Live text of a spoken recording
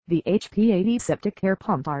The HP80 septic air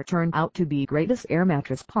pump are turned out to be greatest air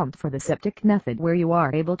mattress pump for the septic method, where you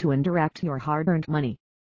are able to indirect your hard-earned money.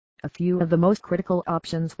 A few of the most critical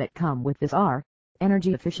options that come with this are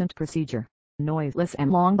energy-efficient procedure, noiseless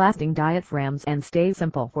and long-lasting diaphragms, and stay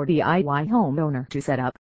simple for DIY homeowner to set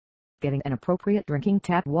up. Getting an appropriate drinking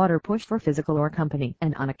tap water push for physical or company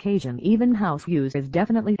and on occasion even house use is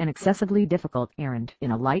definitely an excessively difficult errand, in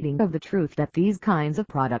a lighting of the truth that these kinds of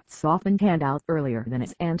products often hand out earlier than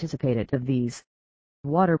is anticipated of these.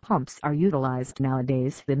 Water pumps are utilized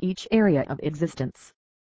nowadays in each area of existence.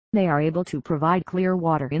 They are able to provide clear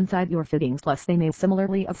water inside your fittings, plus they may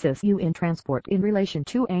similarly assist you in transport in relation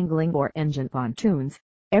to angling or engine pontoons,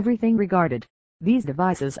 everything regarded. These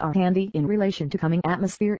devices are handy in relation to coming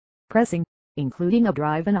atmosphere, pressing, including a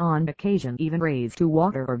drive and on occasion even raised to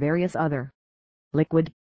water or various other liquid.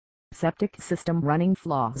 Septic system running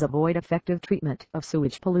flaws. Avoid effective treatment of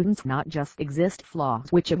sewage pollutants. Not just exist flaws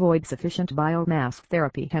which avoid sufficient biomass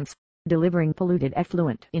therapy, hence delivering polluted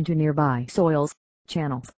effluent into nearby soils,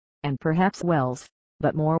 channels, and perhaps wells,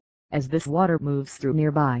 but more, as this water moves through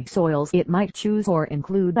nearby soils it might choose or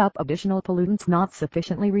include up additional pollutants not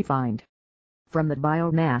sufficiently refined from the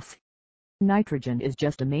biomass. Nitrogen is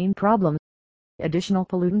just a main problem. Additional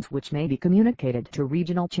pollutants which may be communicated to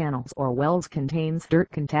regional channels or wells contains dirt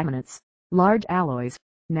contaminants, large alloys,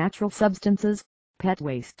 natural substances, pet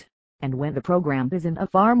waste, and when the program is in a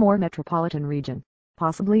far more metropolitan region,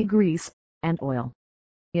 possibly grease and oil.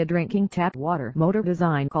 A drinking tap water motor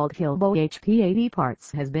design called Hiblow HP80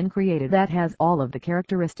 parts has been created that has all of the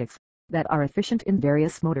characteristics that are efficient in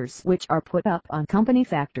various motors which are put up on company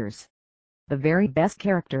factors. The very best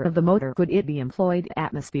character of the motor could it be employed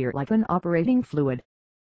atmosphere like an operating fluid.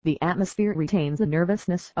 The atmosphere retains the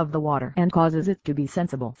nervousness of the water and causes it to be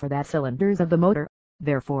sensible for the cylinders of the motor,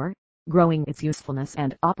 therefore, growing its usefulness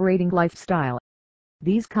and operating lifestyle.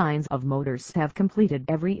 These kinds of motors have completed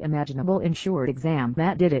every imaginable insured exam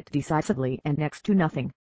that did it decisively, and next to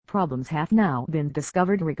nothing problems have now been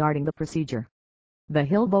discovered regarding the procedure. The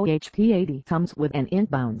Hiblow HP80 comes with an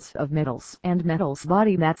inbounds of metals and metals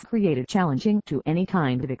body that's created challenging to any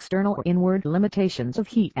kind of external or inward limitations of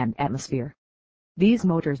heat and atmosphere. These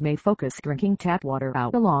motors may focus drinking tap water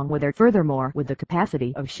out along with it, furthermore with the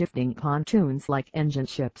capacity of shifting pontoons like engine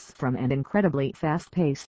ships from an incredibly fast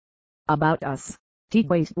pace. About us. T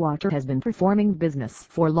Wastewater has been performing business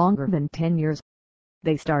for longer than 10 years.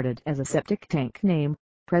 They started as a septic tank name,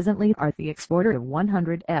 presently are the exporter of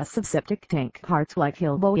 100s of septic tank parts like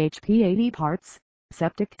Hiblow HP80 parts,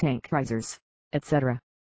 septic tank risers, etc.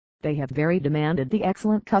 They have very demanded the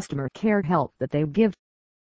excellent customer care help that they give.